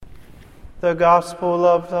The Gospel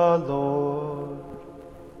of the Lord.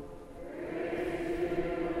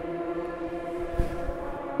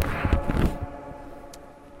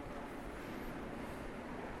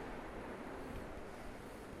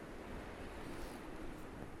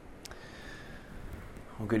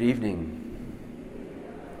 Well, good evening.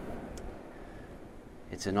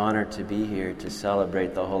 It's an honor to be here to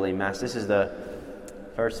celebrate the Holy Mass. This is the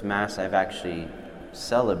first Mass I've actually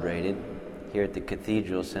celebrated here at the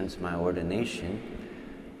cathedral since my ordination.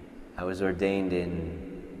 I was ordained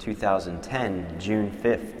in 2010, June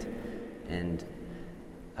 5th, and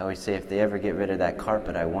I always say if they ever get rid of that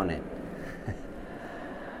carpet, I want it.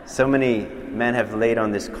 So many men have laid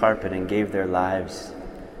on this carpet and gave their lives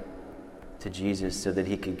to Jesus so that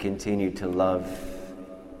he could continue to love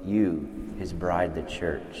you, his bride, the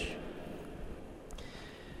church.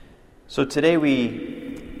 So today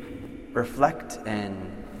we reflect and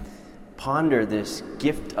ponder this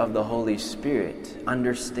gift of the Holy Spirit,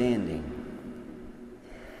 understanding.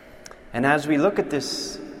 And as we look at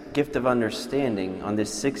this gift of understanding on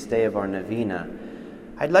this sixth day of our novena,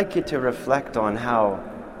 I'd like you to reflect on how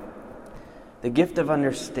the gift of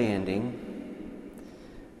understanding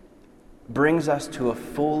brings us to a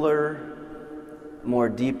fuller, more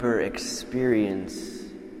deeper experience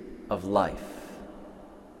of life.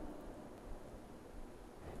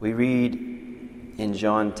 We read in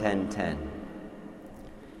John 10:10,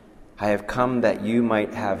 I have come that you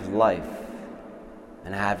might have life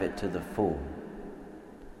and have it to the full.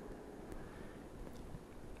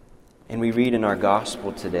 And we read in our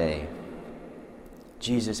gospel today,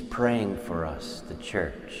 Jesus praying for us, the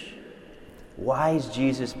church. Why is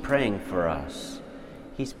Jesus praying for us?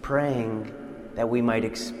 He's praying that we might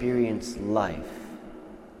experience life.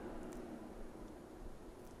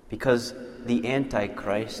 Because the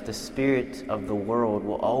Antichrist, the spirit of the world,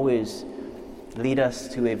 will always lead us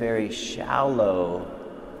to a very shallow,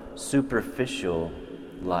 superficial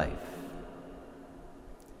life.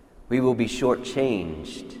 We will be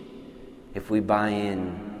shortchanged if we buy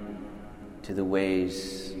in to the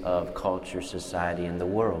ways of culture, society, and the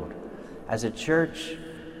world. As a church,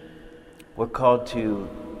 we're called to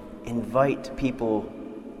invite people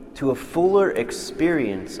to a fuller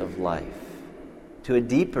experience of life, to a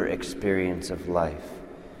deeper experience of life.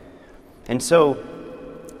 And so,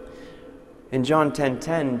 in John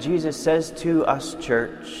 10:10, Jesus says to us,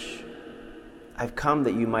 church, I've come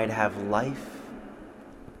that you might have life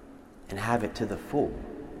and have it to the full.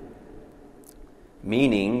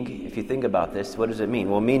 Meaning, if you think about this, what does it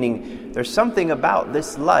mean? Well, meaning there's something about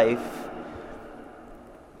this life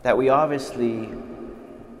that we obviously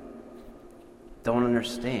don't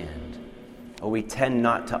understand, or we tend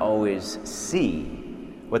not to always see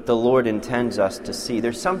what the Lord intends us to see.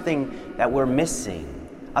 There's something that we're missing.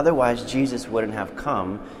 Otherwise, Jesus wouldn't have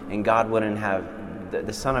come, and God wouldn't have,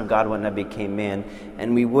 the Son of God wouldn't have became man,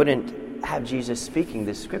 and we wouldn't have Jesus speaking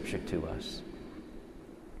this scripture to us.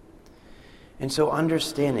 And so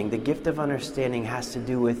understanding, the gift of understanding has to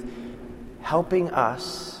do with helping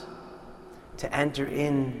us to enter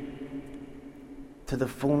in to the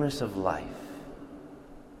fullness of life.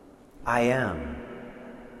 I am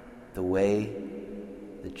the way,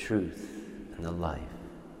 the truth, and the life.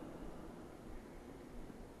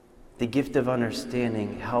 The gift of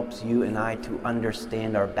understanding helps you and I to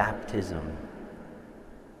understand our baptism.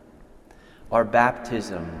 Our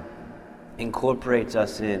baptism incorporates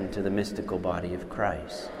us into the mystical body of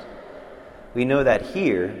Christ. We know that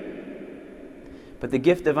here, but the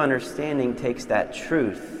gift of understanding takes that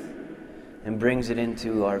truth and brings it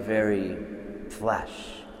into our very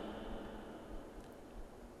flesh.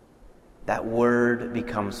 That word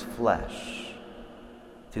becomes flesh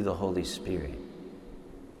through the Holy Spirit.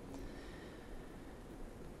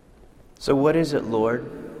 So what is it, Lord?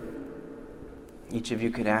 Each of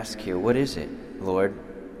you could ask here, what is it, Lord,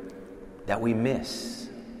 that we miss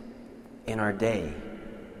in our day?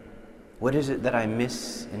 What is it that I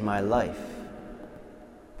miss in my life?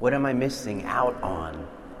 What am I missing out on?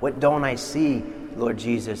 What don't I see, Lord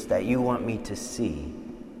Jesus, that you want me to see?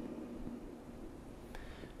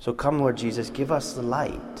 So come, Lord Jesus, give us the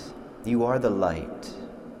light. You are the light.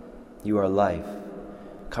 You are life.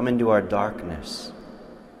 Come into our darkness.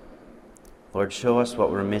 Lord, show us what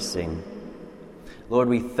we're missing. Lord,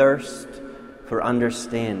 we thirst for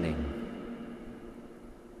understanding.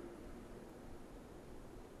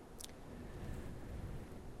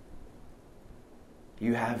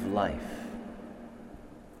 You have life.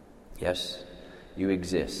 Yes, you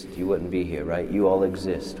exist. You wouldn't be here, right? You all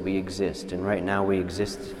exist. We exist. And right now we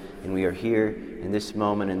exist, and we are here in this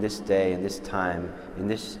moment, in this day, in this time, in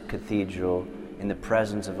this cathedral, in the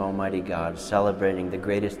presence of Almighty God, celebrating the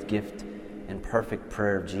greatest gift and perfect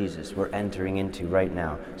prayer of Jesus we're entering into right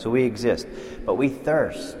now. So we exist. But we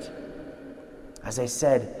thirst, as I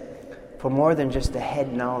said, for more than just a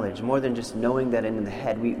head knowledge, more than just knowing that in the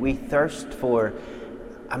head. We thirst for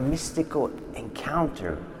a mystical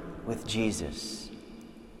encounter with Jesus,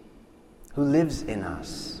 who lives in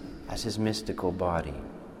us as his mystical body.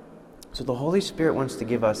 So the Holy Spirit wants to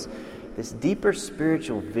give us this deeper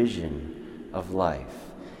spiritual vision of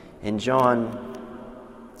life. In John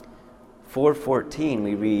 4:14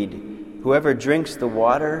 we read, "Whoever drinks the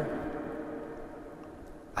water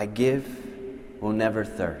I give will never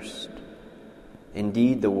thirst.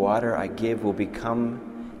 Indeed, the water I give will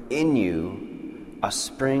become in you a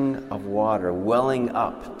spring of water welling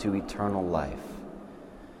up to eternal life."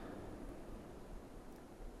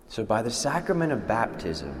 So by the sacrament of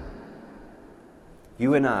baptism,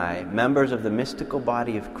 you and I, members of the mystical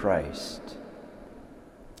body of Christ,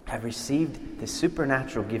 have received the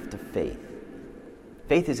supernatural gift of faith.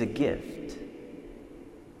 Faith is a gift.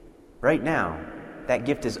 Right now, that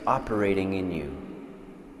gift is operating in you.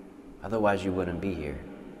 Otherwise, you wouldn't be here.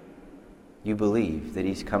 You believe that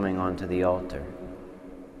he's coming onto the altar.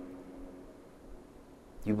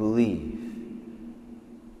 You believe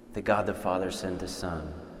that God the Father sent the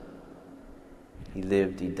Son. He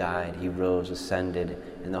lived, he died, he rose, ascended,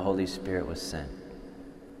 and the Holy Spirit was sent.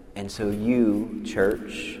 And so you,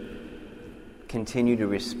 church, continue to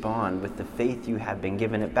respond with the faith you have been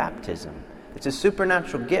given at baptism. It's a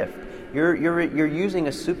supernatural gift. You're using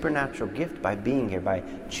a supernatural gift by being here, by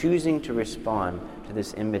choosing to respond to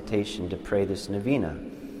this invitation to pray this novena.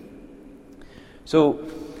 So,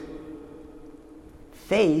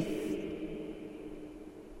 faith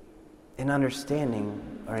and understanding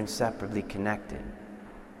are inseparably connected.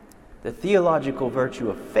 The theological virtue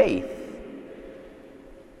of faith,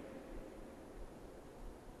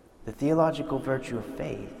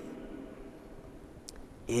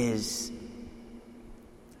 is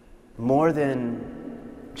more than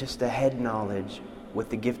just a head knowledge with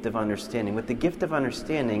the gift of understanding. With the gift of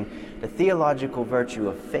understanding, the theological virtue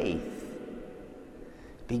of faith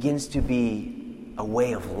begins to be a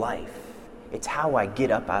way of life. It's how I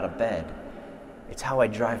get up out of bed. It's how I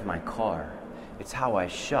drive my car. It's how I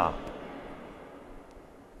shop.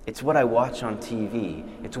 It's what I watch on TV.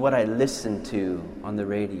 It's what I listen to on the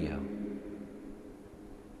radio.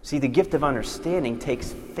 See, the gift of understanding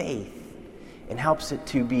takes faith and helps it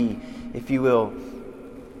to be, if you will,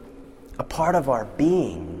 a part of our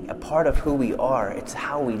being, a part of who we are. It's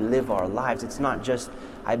how we live our lives. It's not just,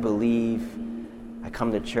 I believe, I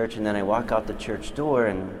come to church and then I walk out the church door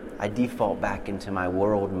and I default back into my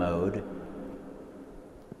world mode.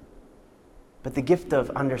 But the gift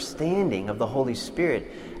of understanding of the Holy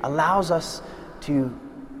Spirit allows us to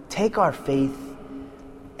take our faith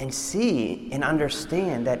and see and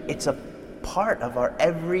understand that it's a part of our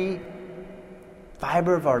every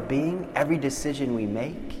fiber of our being, every decision we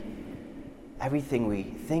make, everything we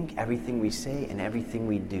think, everything we say, and everything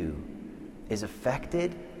we do is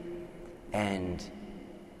affected and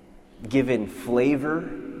given flavor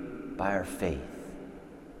by our faith.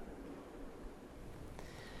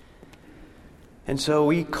 And so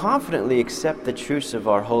we confidently accept the truths of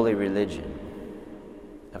our holy religion,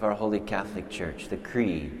 of our holy Catholic Church, the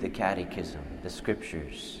creed, the catechism, the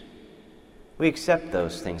scriptures. We accept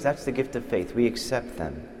those things. That's the gift of faith. We accept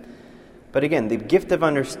them. But again, the gift of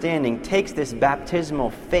understanding takes this baptismal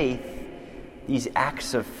faith, these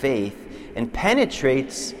acts of faith, and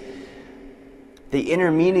penetrates the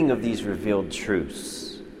inner meaning of these revealed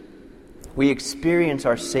truths. We experience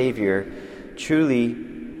our Savior truly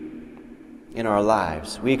in our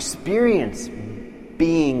lives. We experience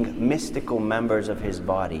being mystical members of his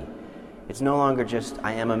body. It's no longer just,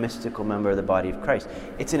 I am a mystical member of the body of Christ.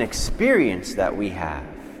 It's an experience that we have.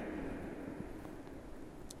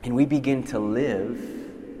 And we begin to live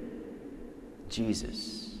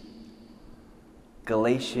Jesus.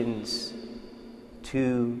 Galatians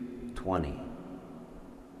 2:20.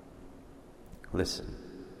 Listen.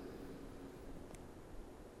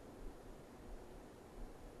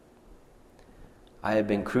 I have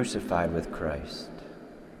been crucified with Christ,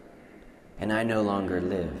 and I no longer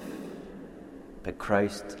live, but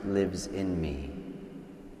Christ lives in me.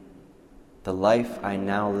 The life I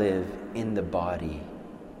now live in the body,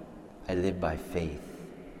 I live by faith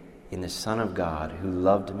in the Son of God who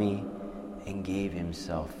loved me and gave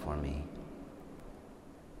himself for me.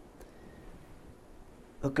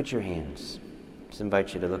 Look at your hands. I just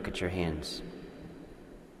invite you to look at your hands.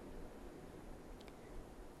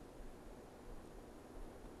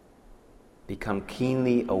 Become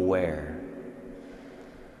keenly aware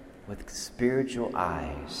with spiritual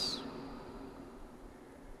eyes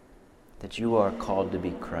that you are called to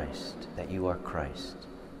be Christ, that you are Christ.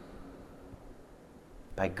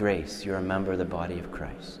 By grace, you're a member of the body of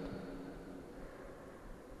Christ.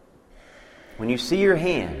 When you see your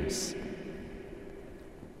hands,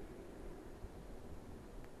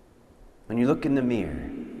 when you look in the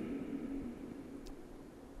mirror,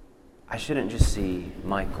 I shouldn't just see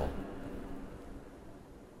Michael.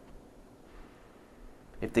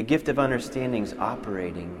 If the gift of understanding is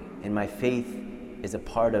operating and my faith is a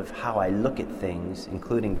part of how I look at things,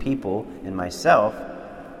 including people and myself,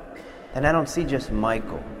 then I don't see just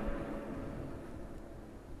Michael.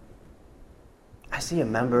 I see a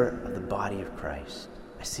member of the body of Christ.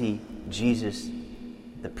 I see Jesus,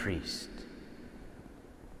 the priest.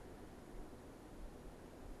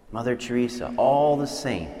 Mother Teresa, all the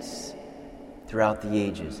saints throughout the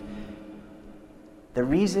ages. The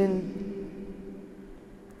reason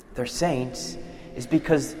they're saints is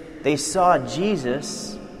because they saw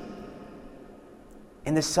Jesus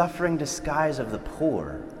in the suffering disguise of the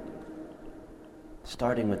poor,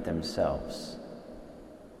 starting with themselves.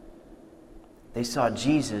 They saw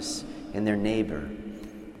Jesus in their neighbor,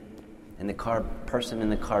 in the person in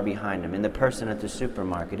the car behind them, in the person at the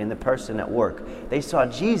supermarket, in the person at work. They saw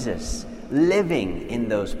Jesus living in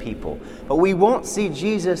those people. But we won't see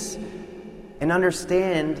Jesus and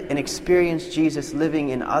understand and experience Jesus living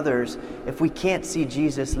in others if we can't see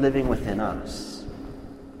Jesus living within us.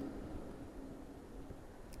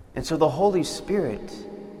 And so the Holy Spirit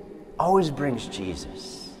always brings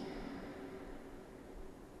Jesus.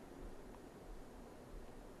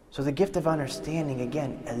 So the gift of understanding,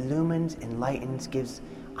 again, illumines, enlightens, gives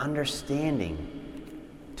understanding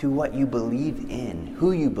to what you believe in,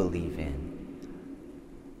 who you believe in.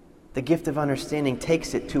 The gift of understanding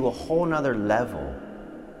takes it to a whole nother level,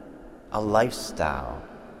 a lifestyle.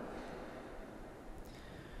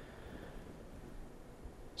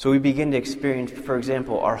 So we begin to experience, for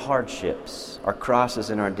example, our hardships, our crosses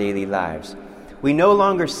in our daily lives. We no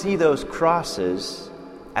longer see those crosses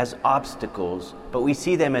as obstacles, but we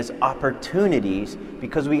see them as opportunities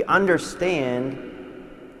because we understand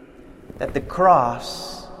that the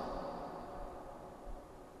cross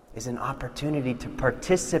is an opportunity to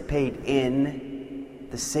participate in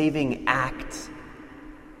the saving act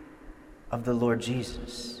of the Lord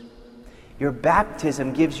Jesus. Your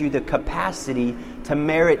baptism gives you the capacity to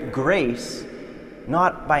merit grace,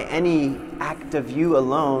 not by any act of you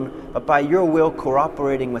alone, but by your will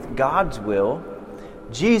cooperating with God's will.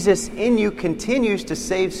 Jesus in you continues to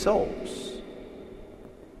save souls.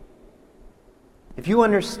 If you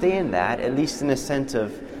understand that, at least in a sense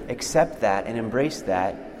of accept that and embrace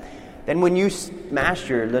that, then when you smash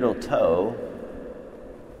your little toe,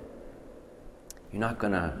 you're not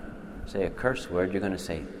going to say a curse word. You're going to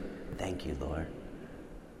say, "Thank you, Lord."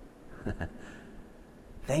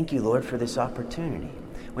 Thank you, Lord, for this opportunity.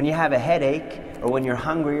 When you have a headache, or when you're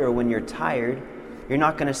hungry, or when you're tired, you're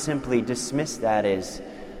not going to simply dismiss that as,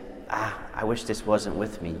 I wish this wasn't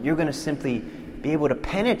with me. You're going to simply be able to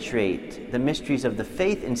penetrate the mysteries of the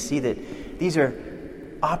faith and see that these are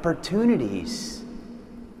opportunities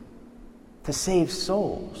to save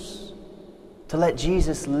souls, to let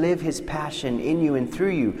Jesus live his passion in you and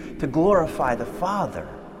through you, to glorify the Father.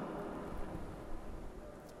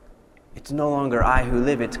 It's no longer I who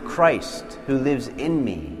live, it's Christ who lives in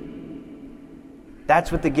me.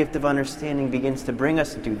 That's what the gift of understanding begins to bring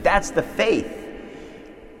us into. That's the faith.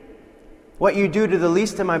 What you do to the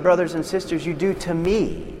least of my brothers and sisters, you do to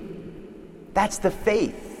me. That's the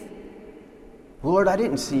faith. Lord, I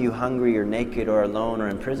didn't see you hungry or naked or alone or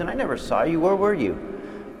in prison. I never saw you. Where were you?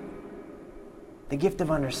 The gift of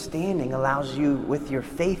understanding allows you, with your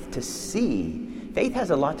faith, to see. Faith has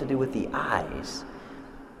a lot to do with the eyes.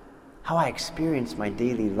 How I experience my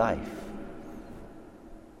daily life.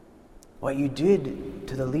 What you did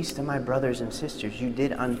to the least of my brothers and sisters, you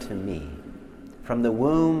did unto me. From the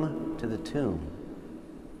womb to the tomb.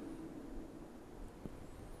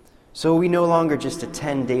 So we no longer just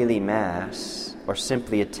attend daily Mass or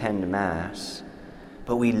simply attend Mass,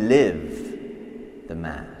 but we live the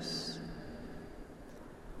Mass.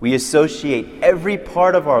 We associate every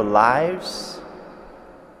part of our lives,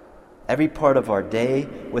 every part of our day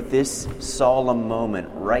with this solemn moment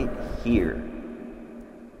right here.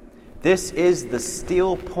 This is the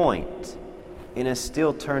still point in a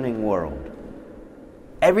still turning world.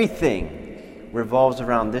 Everything revolves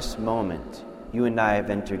around this moment you and I have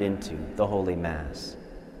entered into, the Holy Mass.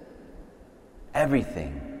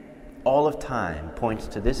 Everything, all of time, points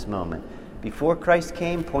to this moment Before Christ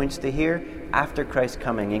came points to here. After Christ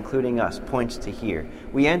coming, including us, points to here.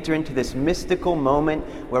 We enter into this mystical moment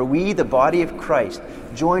where we, the body of Christ,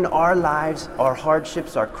 join our lives, our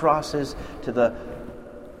hardships, our crosses to the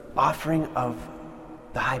offering of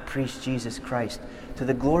the high priest Jesus Christ, to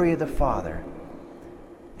the glory of the Father.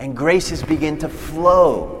 And graces begin to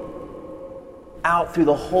flow out through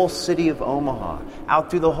the whole city of Omaha, out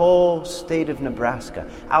through the whole state of Nebraska,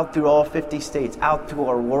 out through all 50 states, out through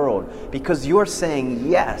our world, because you're saying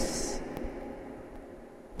yes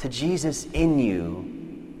to Jesus in you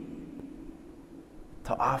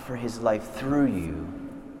to offer his life through you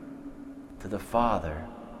to the Father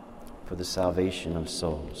for the salvation of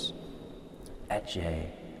souls. Ecce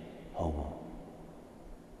homo.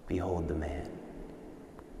 Behold the man.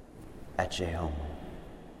 Ecce homo.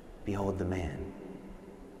 Behold the man.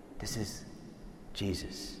 This is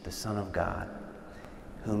Jesus, the Son of God,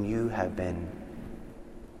 whom you have been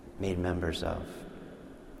made members of.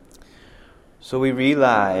 So we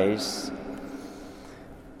realize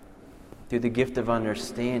through the gift of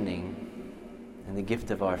understanding and the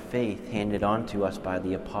gift of our faith handed on to us by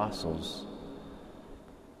the apostles,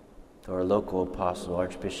 to our local apostle,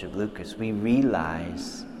 Archbishop Lucas, we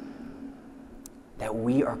realize that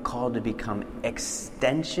we are called to become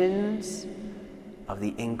extensions of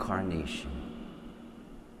the incarnation.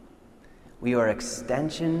 We are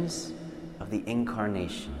extensions of the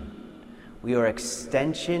incarnation. We are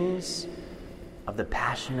extensions of the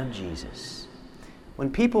passion of Jesus.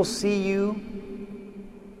 When people see you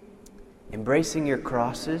embracing your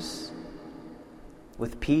crosses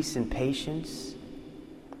with peace and patience,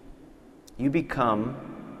 you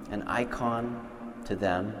become an icon to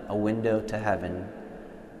them, a window to heaven.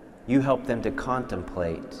 You help them to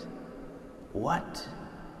contemplate what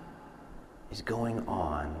is going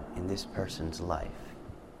on in this person's life.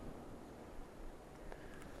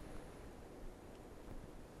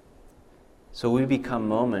 So we become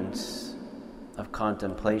moments of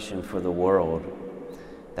contemplation for the world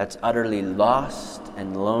that's utterly lost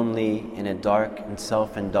and lonely in a dark and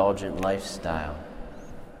self-indulgent lifestyle.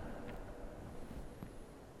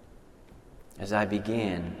 As I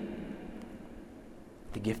began,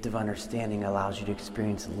 the gift of understanding allows you to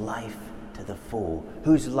experience life to the full.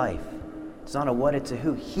 Whose life? It's not a what, it's a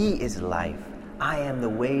who. He is life. I am the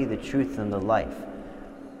way, the truth, and the life.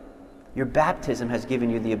 Your baptism has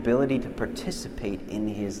given you the ability to participate in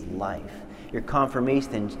his life. Your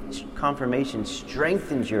confirmation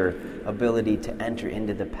strengthens your ability to enter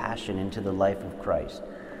into the passion, into the life of Christ.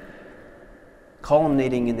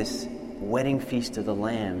 Culminating in this wedding feast of the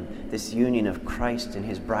Lamb, this union of Christ and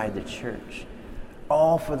his bride, the church,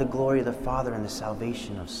 all for the glory of the Father and the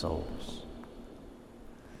salvation of souls.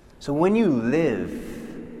 So when you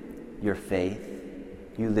live your faith,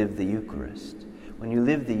 you live the Eucharist. When you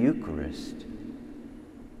live the Eucharist,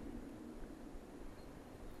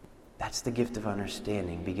 that's the gift of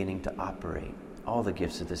understanding beginning to operate. All the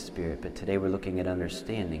gifts of the Spirit, but today we're looking at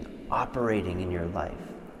understanding, operating in your life.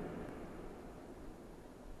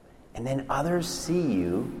 And then others see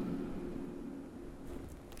you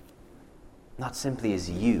not simply as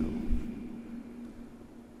you,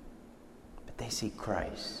 but they see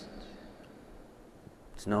Christ.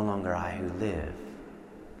 It's no longer I who live,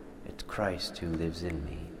 it's Christ who lives in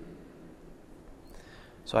me.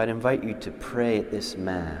 So I'd invite you to pray at this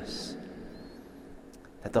Mass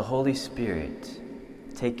that the Holy Spirit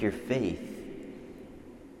take your faith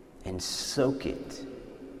and soak it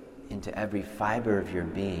into every fiber of your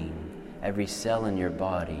being, every cell in your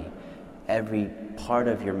body, every part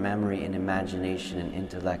of your memory and imagination and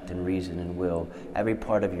intellect and reason and will, every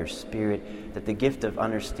part of your spirit, that the gift of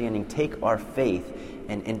understanding take our faith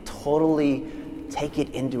and totally take it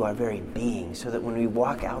into our very being, so that when we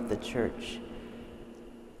walk out the church,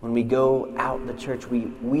 when we go out the church,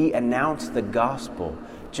 we announce the gospel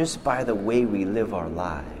just by the way we live our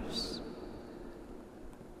lives.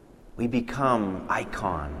 We become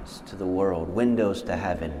icons to the world, windows to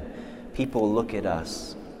heaven. People look at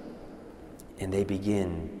us and they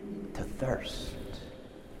begin to thirst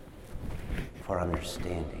for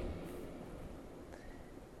understanding.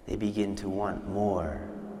 They begin to want more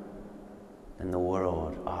than the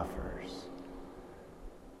world offers.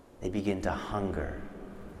 They begin to hunger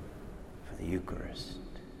for the Eucharist.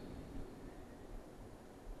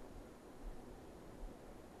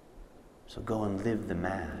 So go and live the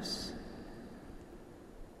Mass.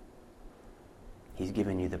 He's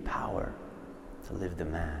given you the power to live the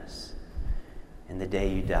Mass. And the day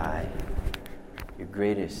you die, your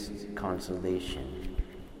greatest consolation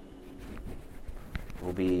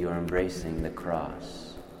will be your embracing the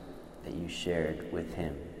cross that you shared with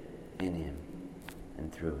him, in him,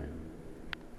 and through him.